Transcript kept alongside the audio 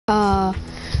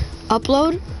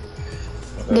upload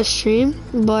the stream,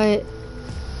 but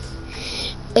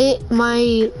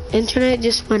my internet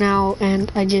just went out and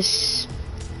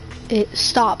it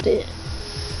stopped it.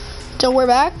 So we're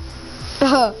back.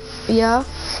 Yeah,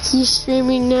 he's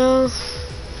streaming now.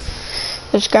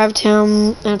 Subscribe to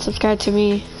him and subscribe to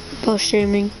me, both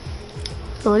streaming.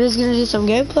 We're just gonna do some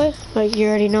gameplay, like you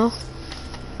already know.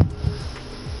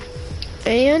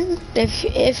 And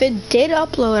if it did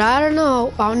upload, I don't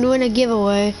know, I'm doing a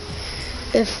giveaway.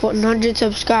 If 100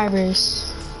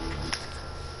 subscribers,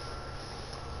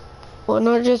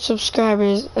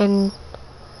 and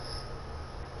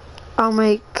I'll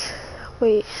make,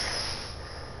 wait.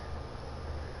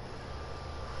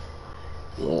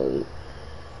 Right.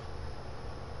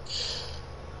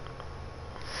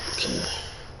 Okay.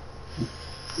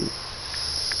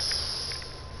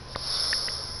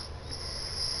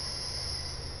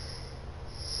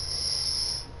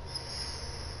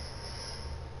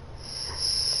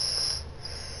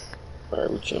 Alright,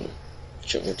 we're chilling.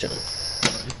 Chilling.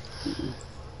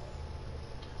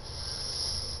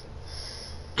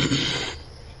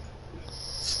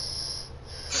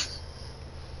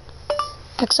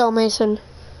 XL Mason.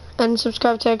 And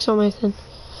subscribe to XL Mason.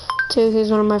 Too,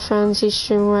 he's one of my friends. He's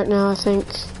streaming right now, I think.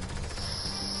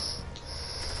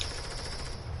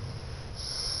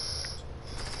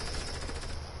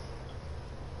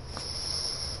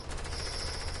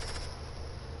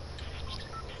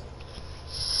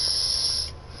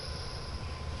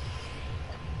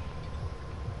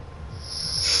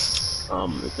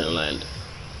 We can land.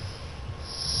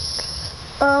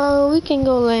 We can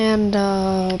go land,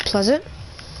 Pleasant.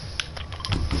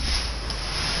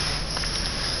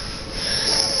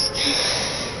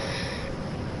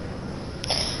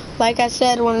 Like I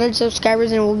said, 100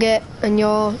 subscribers and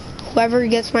whoever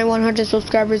gets my 100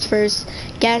 subscribers first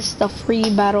gets the free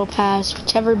battle pass,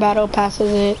 whichever battle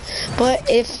passes it. But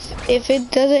if it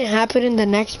doesn't happen in the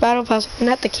next battle pass, I'm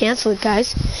gonna have to cancel it,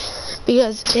 guys,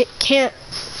 because it can't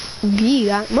be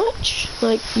that much.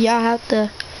 Like, y'all have to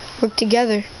work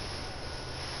together.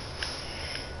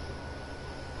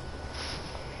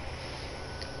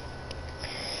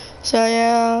 So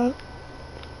yeah,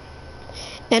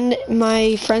 and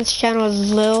my friend's channel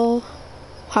is Lil.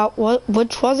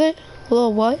 Which was it?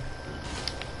 Lil what?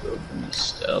 Lil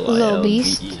Beast. Lil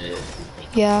Beast.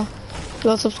 Yeah,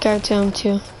 go subscribe to him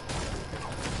too.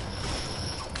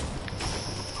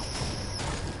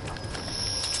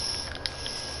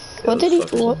 What did he?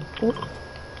 What?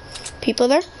 People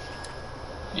there?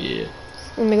 Yeah.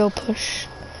 Let me go push.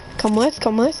 Come with.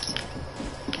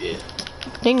 Yeah.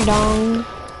 Ding dong.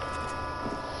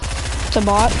 It's a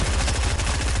bot.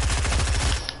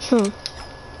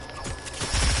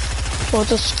 Well,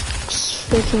 it's a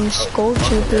freaking skull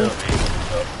trooper.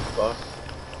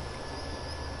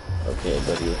 Okay,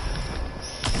 buddy.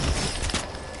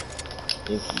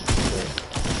 Thank you.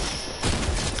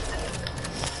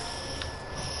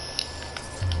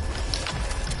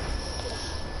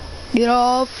 Get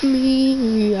off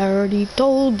me, I already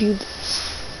told you this.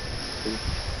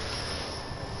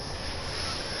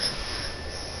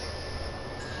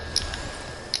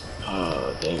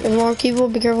 Oh, dang. There's more people,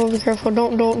 be careful,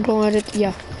 don't let it,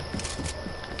 yeah.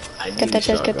 Get that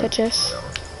chest.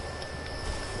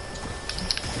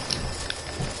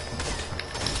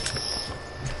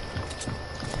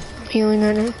 I'm healing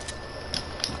right now.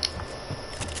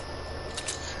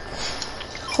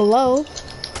 Hello?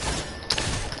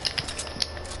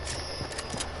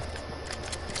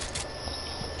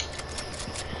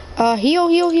 Heal.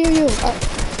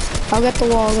 I'll get the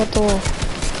wall,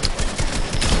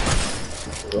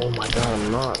 Oh my god,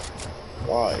 I'm not.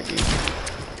 Why, dude?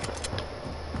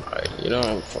 Alright, you don't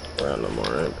have to fuck around no more.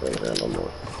 I ain't playing around no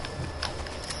more.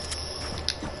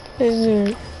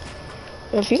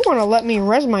 If you want to let me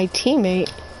res my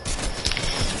teammate.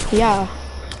 Yeah,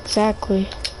 exactly.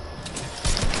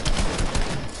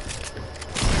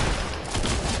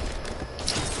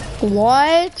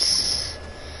 What?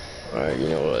 Alright, you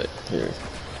know what? Here.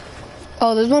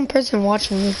 Oh, there's one person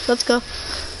watching me. Let's go.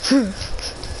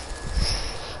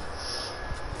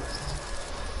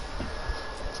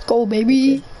 Go,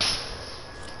 baby.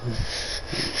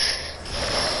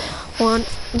 Okay.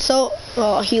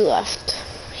 Oh, he left.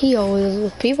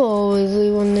 People always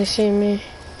leave when they see me.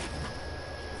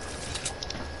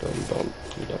 Don't.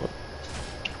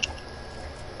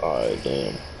 Alright,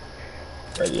 damn.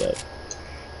 Ready up.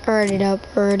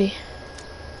 Already.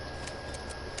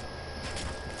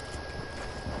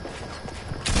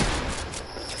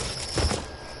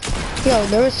 Yo,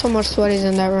 there was so much sweaties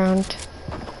in that round.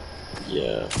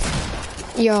 Yeah.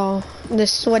 Yo,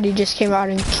 this sweaty just came out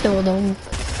and killed him.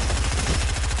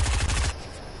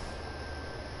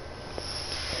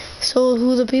 So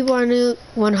who the people are new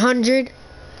 100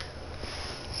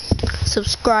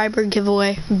 subscriber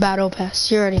giveaway battle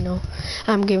pass. You already know.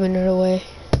 I'm giving it away.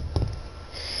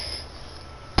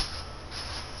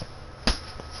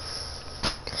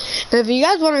 And if you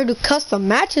guys want to do custom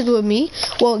matches with me,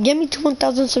 well, give me to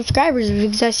 1,000 subscribers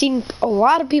because I've seen a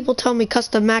lot of people tell me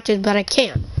custom matches, but I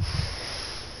can't.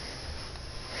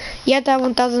 You have to have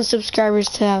 1,000 subscribers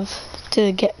to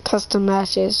get custom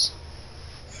matches.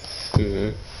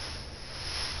 Mhm.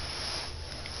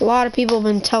 A lot of people have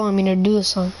been telling me to do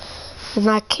this one, and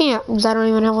I can't because I don't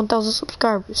even have 1,000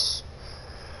 subscribers.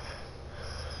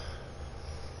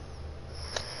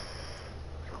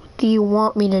 What do you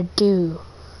want me to do?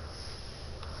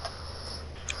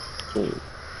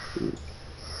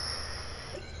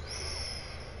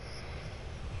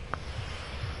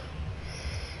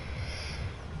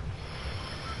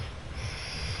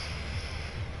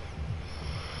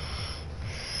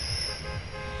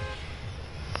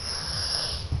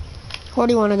 Where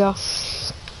do you want to go?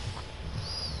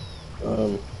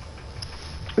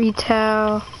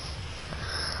 Retail.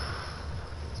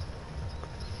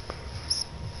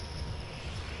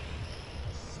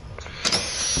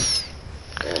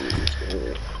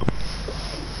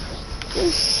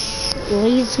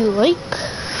 Lazy Lake.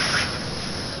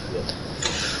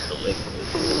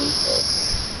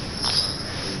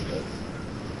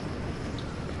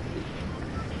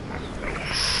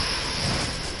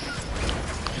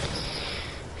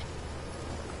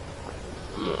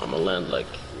 I'm gonna land like.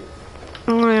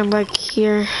 I'm gonna land like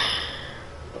here.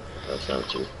 That's not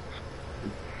too.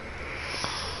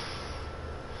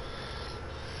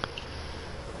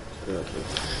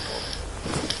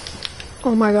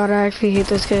 Oh my god, I actually hate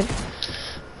this kid.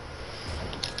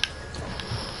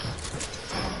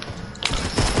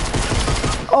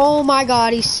 Oh my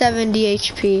god, he's 70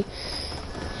 HP.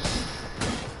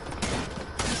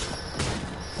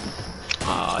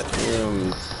 Ah,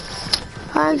 damn.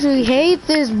 I actually hate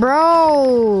this,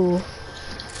 bro.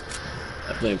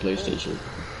 I play PlayStation.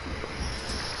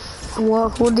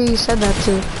 What? Who did you said that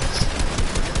to?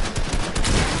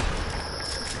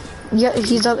 Yeah,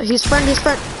 he's up. He's front. He's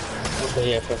front.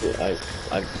 Okay, yeah, fuck it.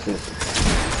 I.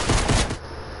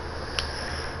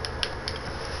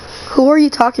 Who are you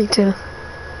talking to?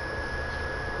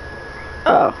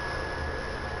 Oh.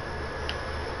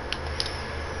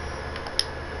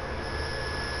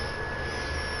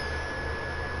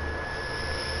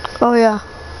 Oh yeah.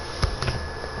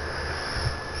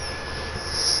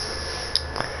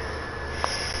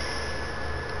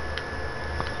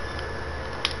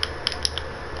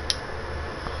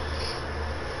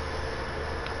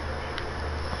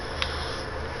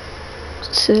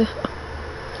 So.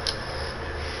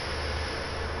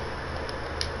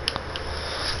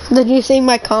 Did you see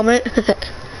my comment?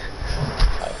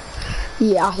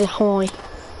 Yeah, hi.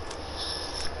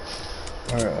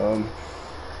 Alright,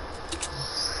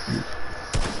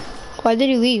 Why did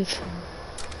you leave?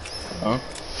 Huh?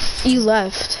 You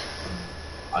left.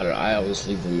 I always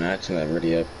leave the match and I'm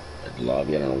already up at the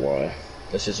lobby. I don't know why.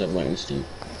 That's just like my instinct.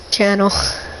 Channel.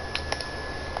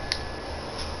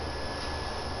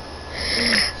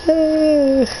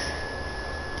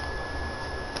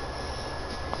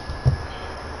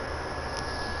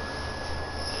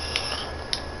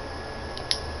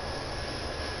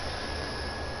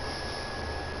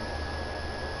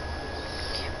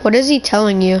 What is he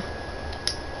telling you?